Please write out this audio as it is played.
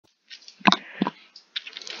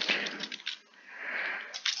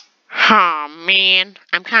Aw, man.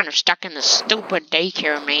 I'm kind of stuck in this stupid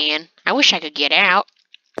daycare, man. I wish I could get out.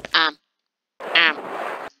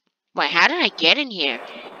 Wait, how did I get in here?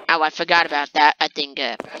 Oh, I forgot about that. I think,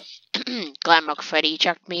 Gmod Freddy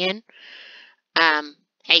chucked me in.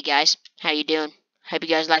 Hey guys. How you doing? Hope you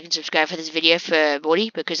guys like and subscribe for this video for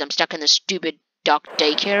Woody, because I'm stuck in this stupid dark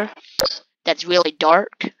daycare that's really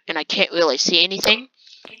dark, and I can't really see anything.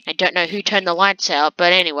 I don't know who turned the lights out,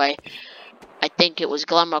 but anyway, I think it was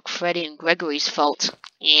Gmod Freddy and Gregory's fault.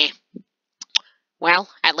 Yeah. Well,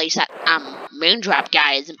 at least that, MoonDrop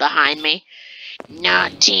guy isn't behind me.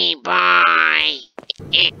 Naughty boy!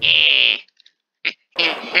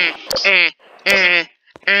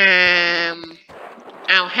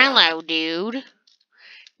 Oh, hello, dude.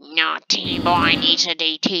 Naughty boy needs to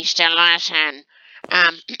be teached a lesson.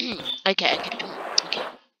 Okay.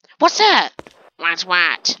 What's that? What's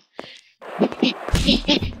what?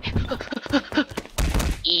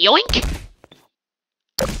 Yoink!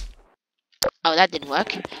 Oh, that didn't work.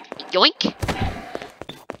 Yoink!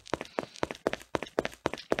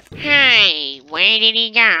 Hey, where did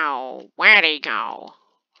he go? Where'd he go?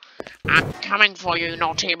 I'm coming for you,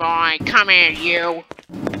 naughty boy. Come here, you.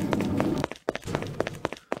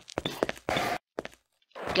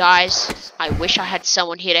 Guys, I wish I had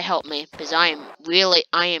someone here to help me, because I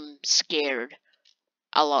am scared.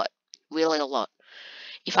 A lot. Really a lot.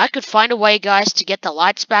 If I could find a way, guys, to get the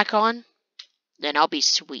lights back on, then I'll be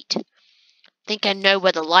sweet. Think I know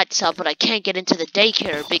where the lights are, but I can't get into the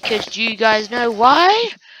daycare, because do you guys know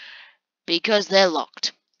why? Because they're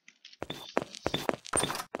locked.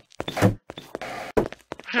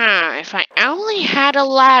 If I only had a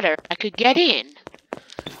ladder, I could get in.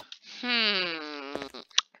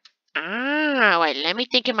 Wait, let me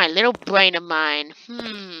think in my little brain of mine.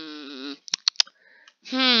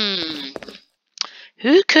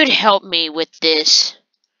 Who could help me with this?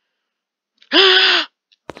 Aha!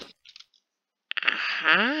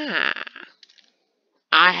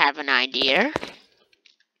 I have an idea.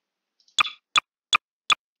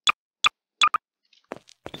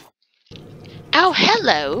 Oh,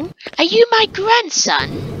 hello. Are you my grandson?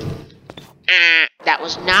 That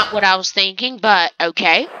was not what I was thinking, but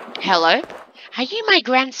okay. Hello. Are you my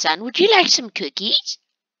grandson? Would you like some cookies?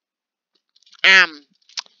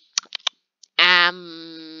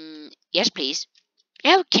 Yes, please.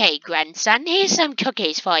 Okay, grandson, here's some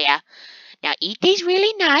cookies for ya. Now eat these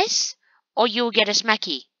really nice, or you'll get a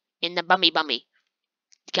smacky in the bummy.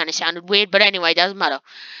 It kind of sounded weird, but anyway, doesn't matter.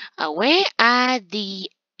 Where are the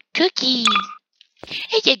cookies?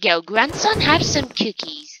 Here you go, grandson, have some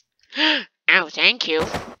cookies. Oh, thank you.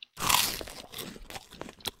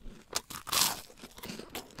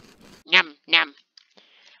 Nom.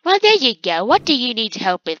 Well, there you go. What do you need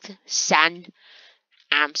help with, son?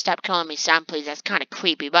 Stop calling me son, please. That's kind of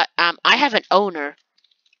creepy, but, I have an owner.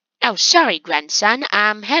 Oh, sorry, grandson.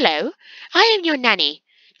 Hello. I am your nanny.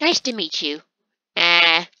 Nice to meet you.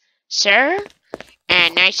 Sir?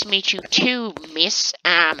 Nice to meet you too, miss.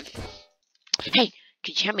 Hey,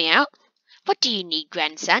 could you help me out? What do you need,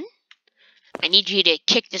 grandson? I need you to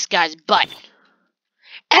kick this guy's butt.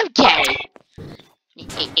 Okay.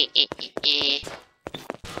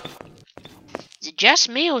 Is it just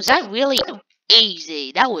me, or was that really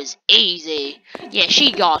easy? That was easy. Yeah,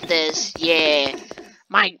 she got this. Yeah.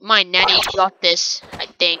 My nanny got this, I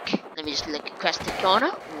think. Let me just look across the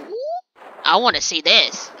corner. I want to see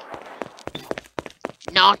this.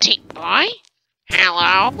 Naughty boy?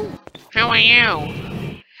 Hello? How are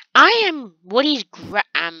you? I am Woody's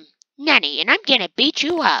nanny, and I'm gonna beat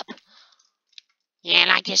you up. Yeah, I'd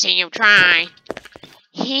like to see you try.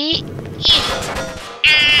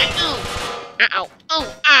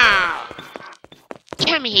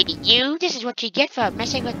 Come here, you. This is what you get for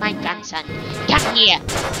messing with my grandson. Come here.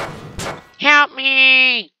 Help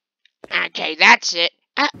me. Okay, that's it.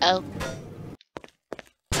 Uh-oh.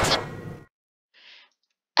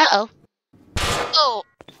 Oh.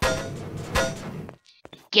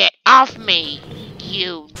 Get off me,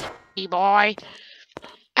 you naughty boy.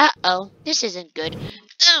 Uh-oh. This isn't good.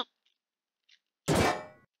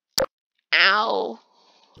 Ow.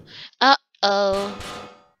 Uh-oh.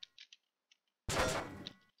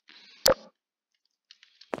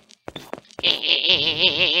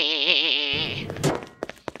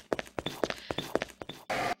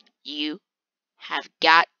 You have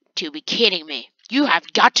got to be kidding me. You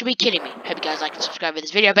have got to be kidding me. Hope you guys like and subscribe to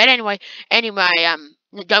this video. But anyway,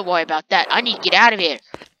 don't worry about that. I need to get out of here.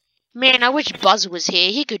 Man, I wish Buzz was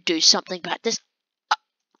here. He could do something about this.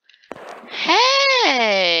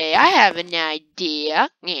 Hey, I have an idea.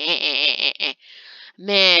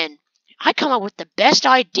 Man, I come up with the best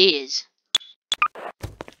ideas.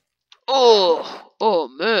 Oh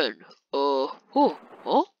man. Huh?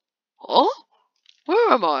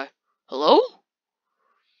 Where am I? Hello?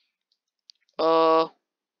 Uh,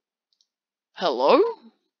 hello?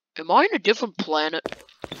 Am I in a different planet?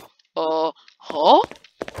 Huh?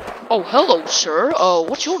 Oh, hello, sir.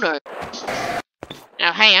 What's your name?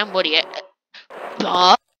 Oh, hey, I'm Woody.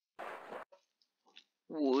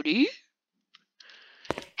 Woody?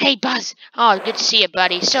 Hey, Buzz. Oh, good to see you,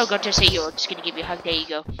 buddy. So good to see you. I'm just gonna give you a hug. There you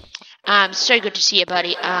go. So good to see you,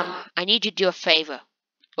 buddy. I need you to do a favor.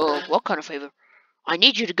 Oh, what kind of favor? I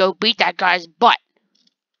need you to go beat that guy's butt.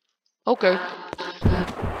 Okay.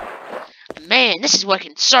 Man, this is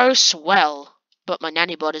working so swell. But my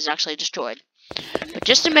nanny bot is actually destroyed. But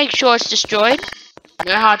just to make sure it's destroyed,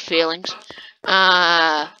 no hard feelings.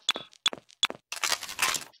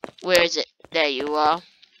 Where is it? There you are.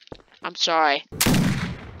 I'm sorry.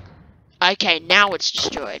 Okay, now it's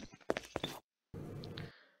destroyed.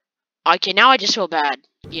 Okay, now I just feel bad.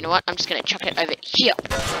 You know what? I'm just gonna chuck it over here.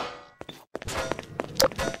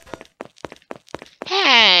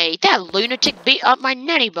 Hey, that lunatic beat up my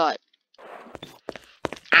nanny butt.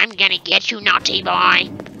 I'm gonna get you, naughty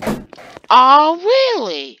boy. Oh,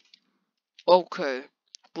 really? Okay.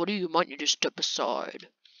 Buddy, you might need to step aside.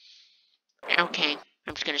 Okay,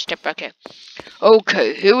 I'm just gonna step back here.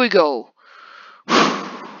 Okay, here we go.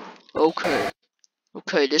 Okay.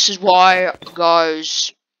 Okay, this is why,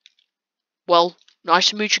 guys. Well, nice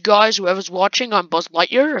to meet you guys, whoever's watching. I'm Buzz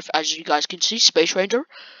Lightyear, as you guys can see, Space Ranger.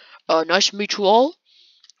 Nice to meet you all,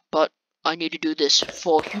 but I need to do this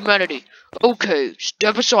for humanity. Okay,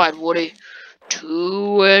 step aside, Woody.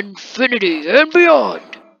 To infinity and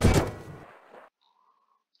beyond.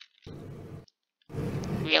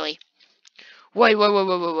 Really? Wait.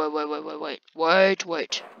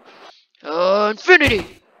 Infinity!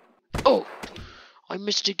 Oh, I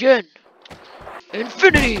missed again.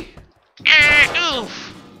 Infinity!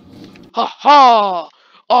 Oof! Ha ha!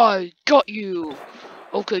 I got you!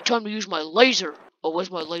 Okay, time to use my laser. Oh,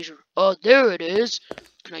 where's my laser? There it is.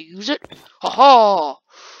 Can I use it? Ha ha!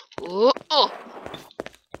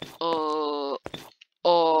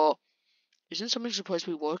 Isn't something supposed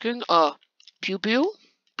to be working? Pew pew?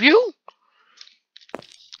 Pew?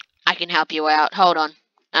 I can help you out. Hold on.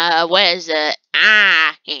 Where's it?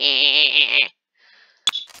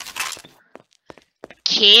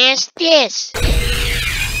 Kiss this!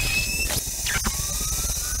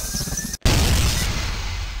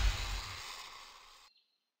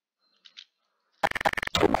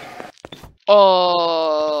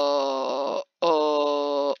 Oh,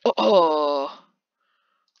 oh, oh,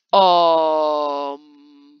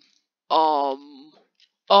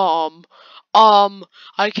 um, um,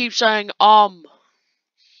 I keep saying, uh-oh.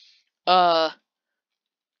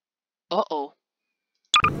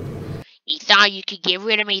 You thought you could get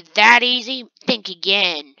rid of me that easy? Think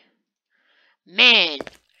again. Man,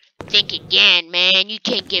 think again, man. You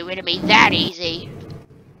can't get rid of me that easy.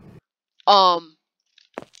 Oh,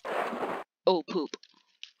 poop.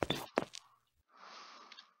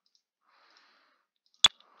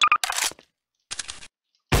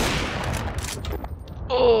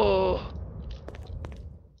 Oh,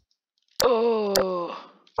 oh,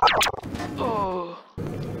 oh.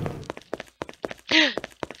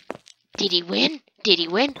 Did he win? Did he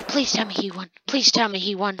win? Please tell me he won. Please tell me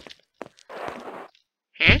he won.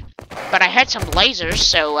 Huh? But I had some lasers,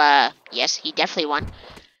 so, yes, he definitely won.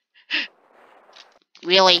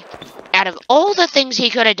 Really? Out of all the things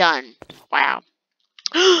he could have done. Wow.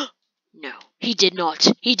 No, he did not.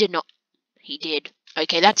 He did not. He did.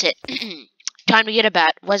 Okay, that's it. Time to get a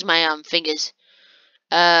bat. Where's my, fingers?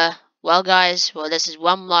 Well, guys, well, this is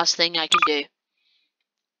one last thing I can do.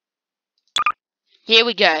 Here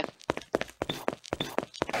we go.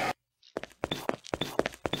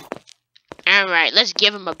 Alright, let's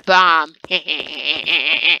give him a bomb.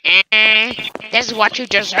 This is what you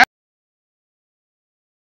deserve.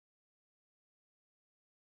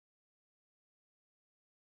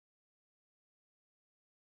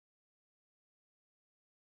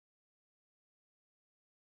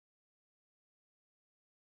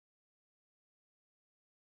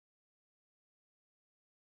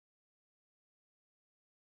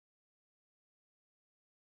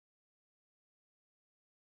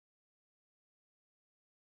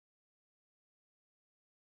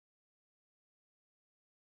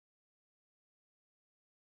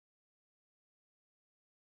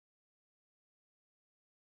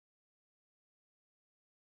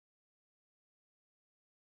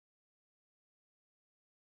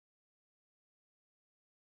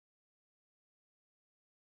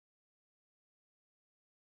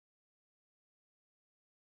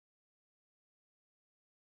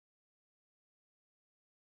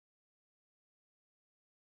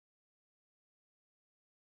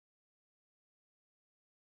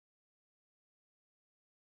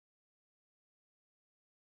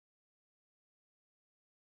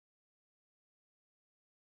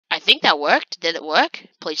 think that worked. Did it work?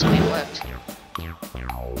 Please tell me it worked.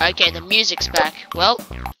 Okay, the music's back. Well.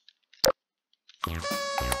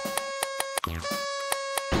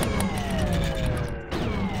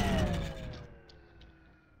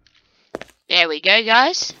 There we go,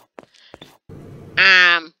 guys.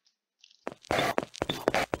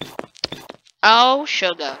 Oh,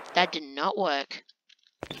 sugar. That did not work.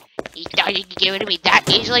 You thought you could get rid of me that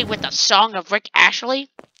easily with the song of Rick Ashley?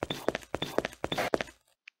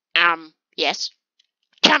 Yes.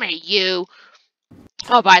 Come here, you.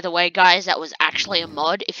 Oh, by the way, guys, that was actually a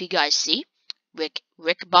mod, if you guys see. Rick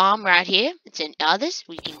Bomb right here. It's in others.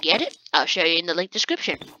 We can get it. I'll show you in the link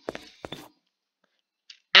description.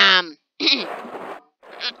 I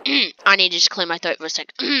need to just clear my throat for a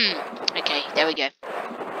sec. Okay, there we go.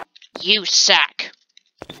 You suck.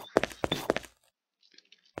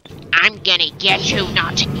 I'm gonna get you,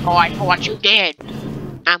 naughty boy, for what you did.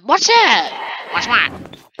 What's that? What's what?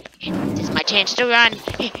 This is my chance to run.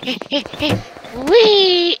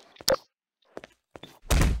 Whee!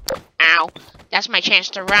 Ow. That's my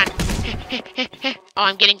chance to run. Oh,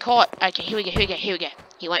 I'm getting caught. Okay, here we go.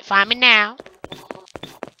 He won't find me now.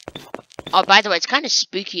 Oh, by the way, it's kind of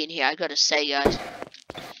spooky in here, I gotta say, guys.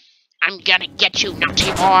 I'm gonna get you,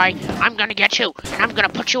 naughty boy. I'm gonna get you, and I'm gonna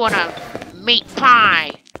put you on a meat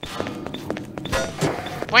pie.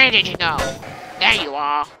 Where did you go? There you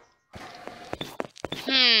are.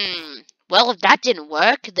 Well, if that didn't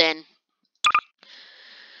work, then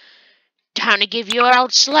time to give you an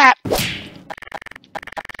old slap.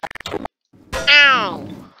 Ow!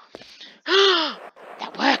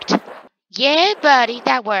 That worked. Yeah, buddy,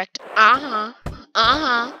 that worked.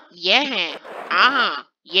 Yeah.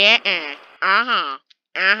 Yeah.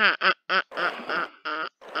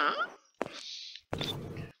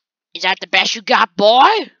 Is that the best you got,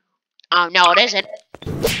 boy? Oh, no, it isn't.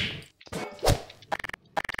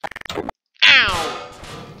 Ow!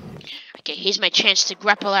 Okay, here's my chance to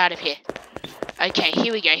grapple out of here. Okay,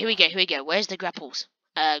 here we go. Where's the grapples?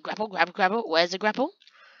 Grapple. Where's the grapple?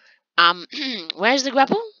 Where's the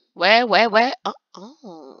grapple? Where?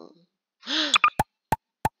 Oh.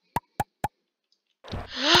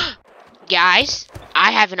 Guys,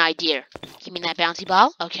 I have an idea. Give me that bouncy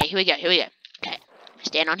ball. Okay, here we go. Okay,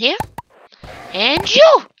 stand on here. And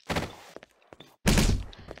you!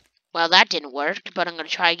 Well, that didn't work, but I'm gonna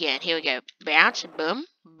try again. Here we go. Bounce, boom,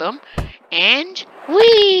 boom, and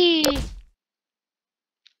whee! Did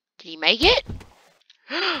he make it?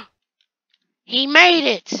 He made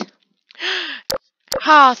it!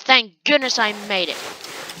 Oh, thank goodness I made it.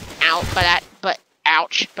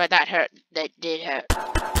 Ouch, but that hurt. That did hurt.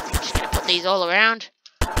 Just gonna put these all around.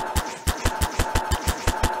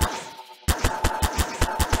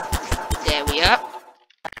 There we are.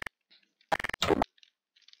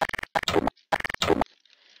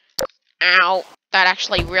 Ow, that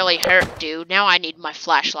actually really hurt, dude. Now I need my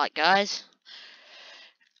flashlight, guys.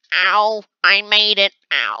 Ow, I made it.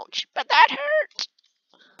 Ouch, but that hurt.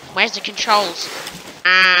 Where's the controls?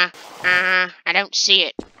 I don't see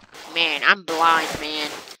it. Man, I'm blind, man.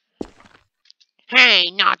 Hey,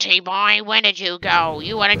 naughty boy, where did you go?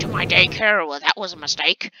 You went into my daycare. Well, that was a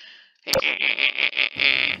mistake.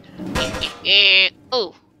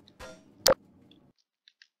 Ooh.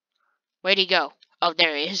 Where'd he go? Oh,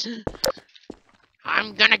 there he is.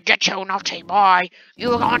 I'm gonna get you, naughty boy.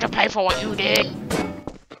 You're going to pay for what you did.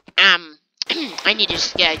 I need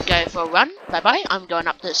to go for a run. Bye-bye. I'm going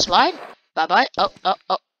up the slide. Bye-bye. Oh.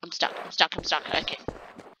 I'm stuck. Okay.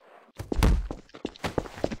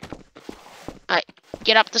 Alright,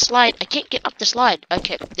 get up the slide. I can't get up the slide.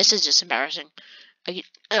 Okay, this is just embarrassing. Oh,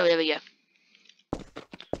 there we go.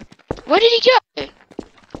 Where did he go?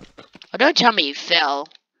 Oh, don't tell me he fell.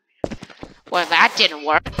 Well, that didn't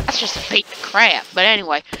work. That's just a piece of crap. But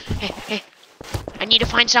anyway, I need to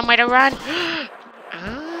find somewhere to run.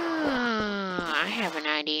 I have an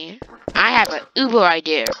idea. I have an uber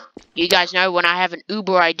idea. You guys know when I have an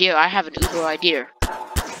uber idea, I have an uber idea.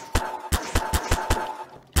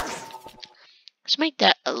 Let's make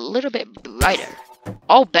that a little bit brighter.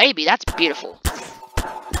 Oh, baby, that's beautiful.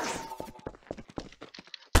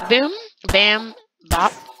 Boom, bam,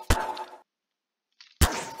 bop.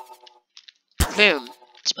 Boom.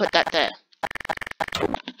 Let's put that there.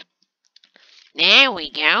 There we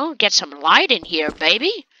go. Get some light in here,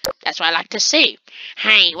 baby. That's what I like to see.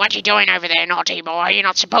 Hey, what you doing over there, naughty boy? You're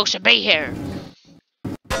not supposed to be here.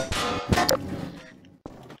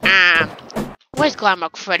 Where's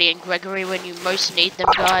Glamrock Freddy and Gregory when you most need them,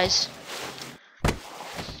 guys?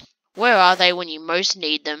 Where are they when you most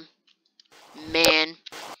need them? Man.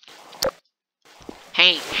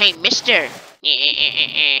 Hey, mister.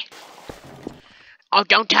 Oh,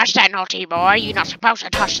 don't touch that, naughty boy. You're not supposed to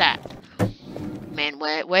touch that. Man,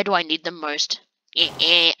 where do I need them most?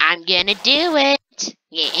 I'm gonna do it.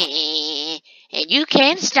 And you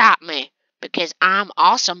can't stop me. Because I'm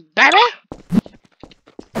awesome, baby.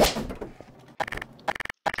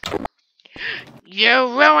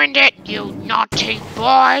 You ruined it, you naughty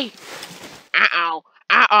boy. Uh-oh.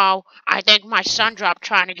 Uh-oh. I think my SunDrop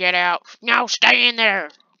trying to get out. No, stay in there.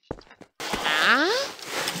 Huh?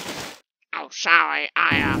 Oh, sorry.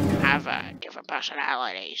 I have different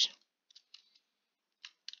personalities.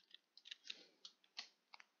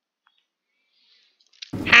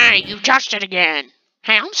 Hey, you touched it again.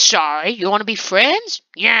 Hey, I'm sorry. You want to be friends?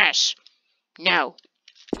 Yes. No.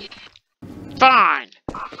 Fine.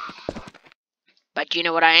 But you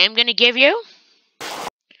know what I am going to give you?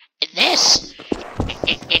 This.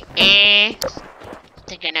 I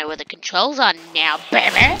think I know where the controls are now,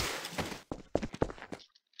 baby.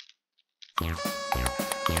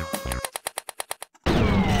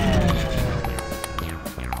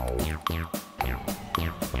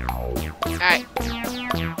 Alright.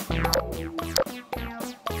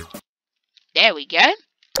 There we go.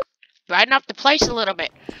 Brighten up the place a little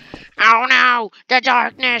bit. Oh no, the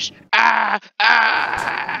darkness.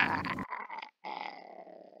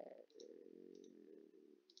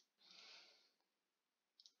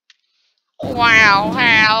 Well,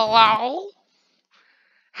 hello.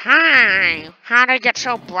 Hi. How'd I get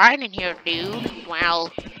so bright in here, dude?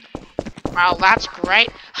 Well, that's great.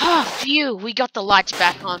 Oh, phew, we got the lights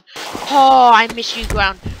back on. Oh, I miss you,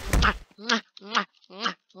 ground.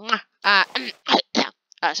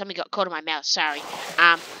 Something got caught in my mouth, sorry.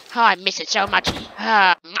 Oh, I miss it so much.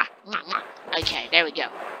 Okay, there we go.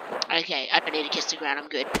 Okay, I don't need to kiss the ground, I'm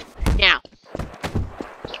good. Now.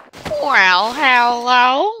 Well,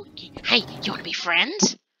 hello? Hey, you wanna be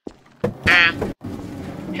friends?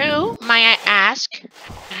 Who, may I ask?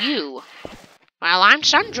 You. Well, I'm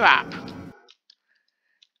SunDrop.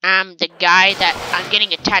 I'm the guy that I'm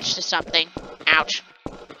getting attached to something. Ouch.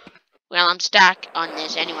 Well, I'm stuck on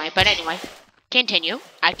this anyway, but anyway. Continue.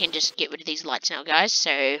 I can just get rid of these lights now, guys,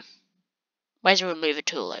 so... Where's the remover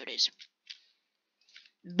tool loaders?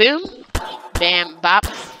 Boom. Bam, bop.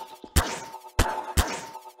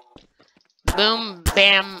 Boom,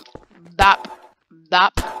 bam, bop,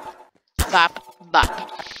 bop, bop,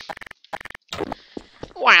 bop.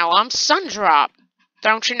 Well, I'm SunDrop.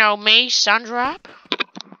 Don't you know me, SunDrop?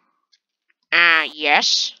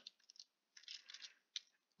 Yes.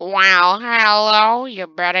 Well, hello, you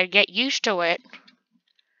better get used to it.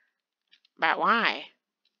 But why?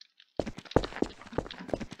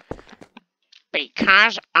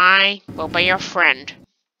 Because I will be your friend.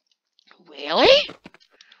 Really?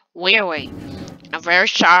 Really? I'm very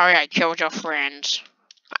sorry I killed your friends.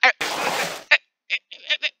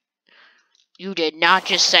 You did not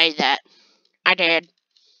just say that. I did.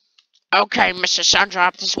 Okay, Mr.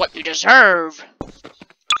 SunDrop, this is what you deserve.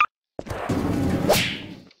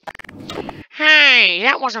 Hey,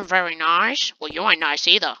 that wasn't very nice. Well, you ain't nice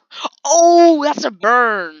either. Oh, that's a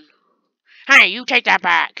burn. Hey, you take that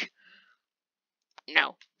back.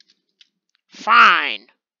 No. Fine.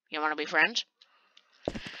 You want to be friends?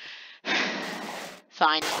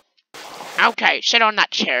 Fine. Okay, sit on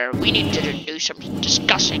that chair. We need to do some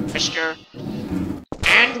discussing, mister.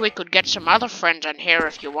 And we could get some other friends in here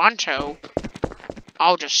if you want to.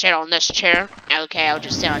 I'll just sit on this chair. Okay, I'll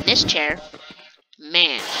just sit on this chair.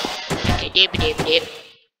 Man. Okay, dip.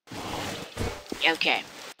 Okay.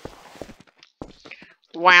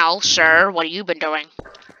 Well, sir, what have you been doing?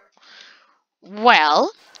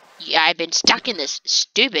 Well, yeah, I've been stuck in this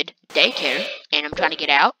stupid daycare, and I'm trying to get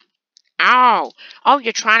out. Oh,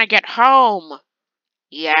 you're trying to get home.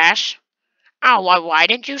 Yes. Oh, well, why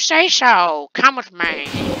didn't you say so? Come with me.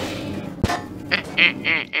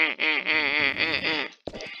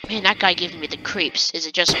 Man, that guy gives me the creeps. Is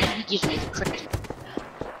it just me? He gives me the creeps.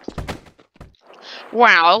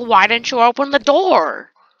 Well, why didn't you open the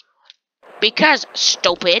door? Because,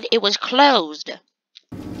 stupid, it was closed.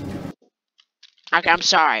 Okay, I'm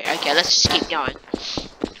sorry. Okay, let's just keep going.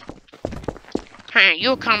 Hey,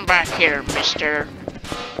 you come back here, mister.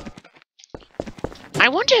 I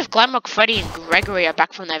wonder if Glamrock Freddy and Gregory are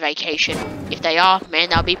back from their vacation. If they are, man,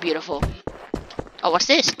 that'll be beautiful. Oh, what's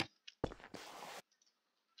this?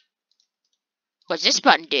 What's this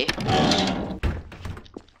button do?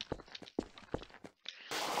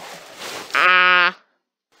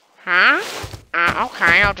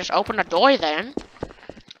 Okay, I'll just open the door then.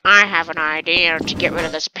 I have an idea to get rid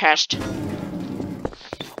of this pest.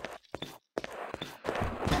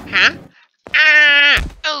 Huh?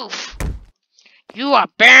 Oof. You are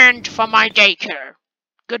banned from my daycare.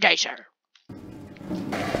 Good day, sir.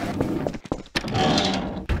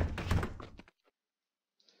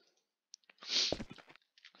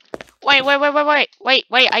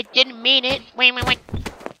 Wait, I didn't mean it. Wait.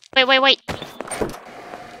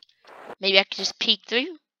 Maybe I could just peek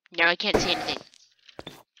through? No, I can't see anything.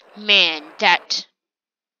 Man, that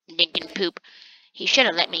Lincoln poop. He should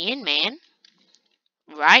have let me in, man.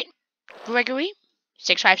 Right, Gregory?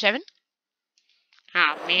 657?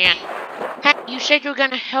 Oh, man. Hey, you said you were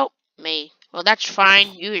gonna help me. Well, that's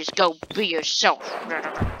fine. You just go be yourself.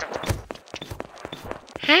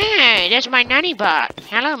 Hey, there's my nanny bot.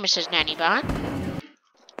 Hello, Mrs. Nanny Bot.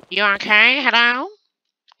 You okay? Hello?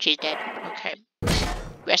 She's dead. Okay.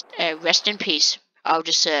 Rest in peace. I'll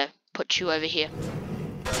just, put you over here.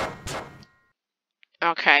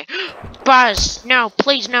 Okay. Buzz! No,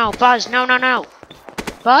 please, no. Buzz, no.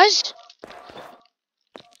 Buzz?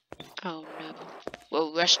 Oh, no.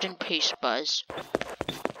 Well, rest in peace, Buzz.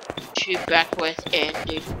 To back with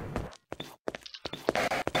Andy.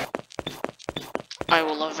 I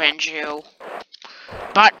will avenge you.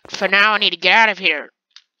 But, for now, I need to get out of here.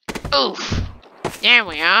 Oof. There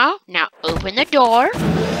we are. Now, open the door.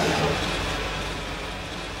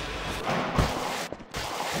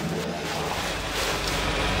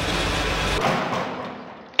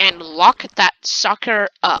 And lock that sucker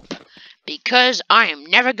up. Because I am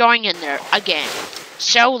never going in there again.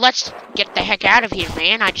 So, let's get the heck out of here,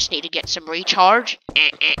 man. I just need to get some recharge.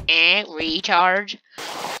 Recharge.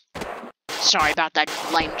 Sorry about that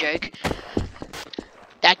lame joke.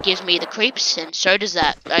 That gives me the creeps, and so does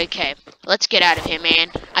that. Okay, let's get out of here,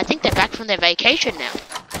 man. I think they're back from their vacation now.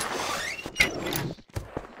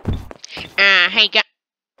 Hey,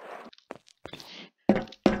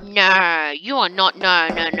 No, you are not. No.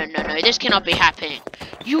 This cannot be happening.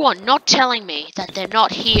 You are not telling me that they're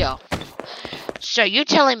not here. So you're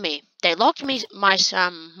telling me they locked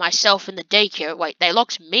myself in the daycare. Wait, they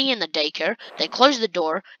locked me in the daycare. They closed the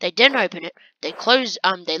door. They didn't open it. They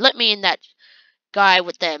let me in that guy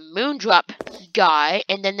with the MoonDrop guy,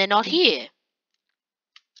 and then they're not here.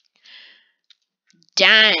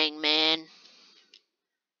 Dang, man.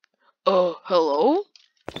 Oh, hello?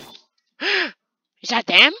 Is that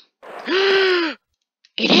them?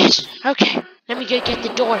 It is. Okay, let me go get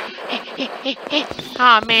the door.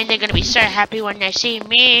 Oh man, they're gonna be so happy when they see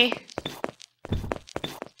me.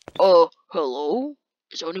 Hello?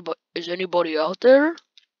 Is anybody out there?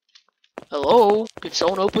 Hello? Can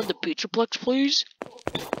someone open the Pizzaplex, please?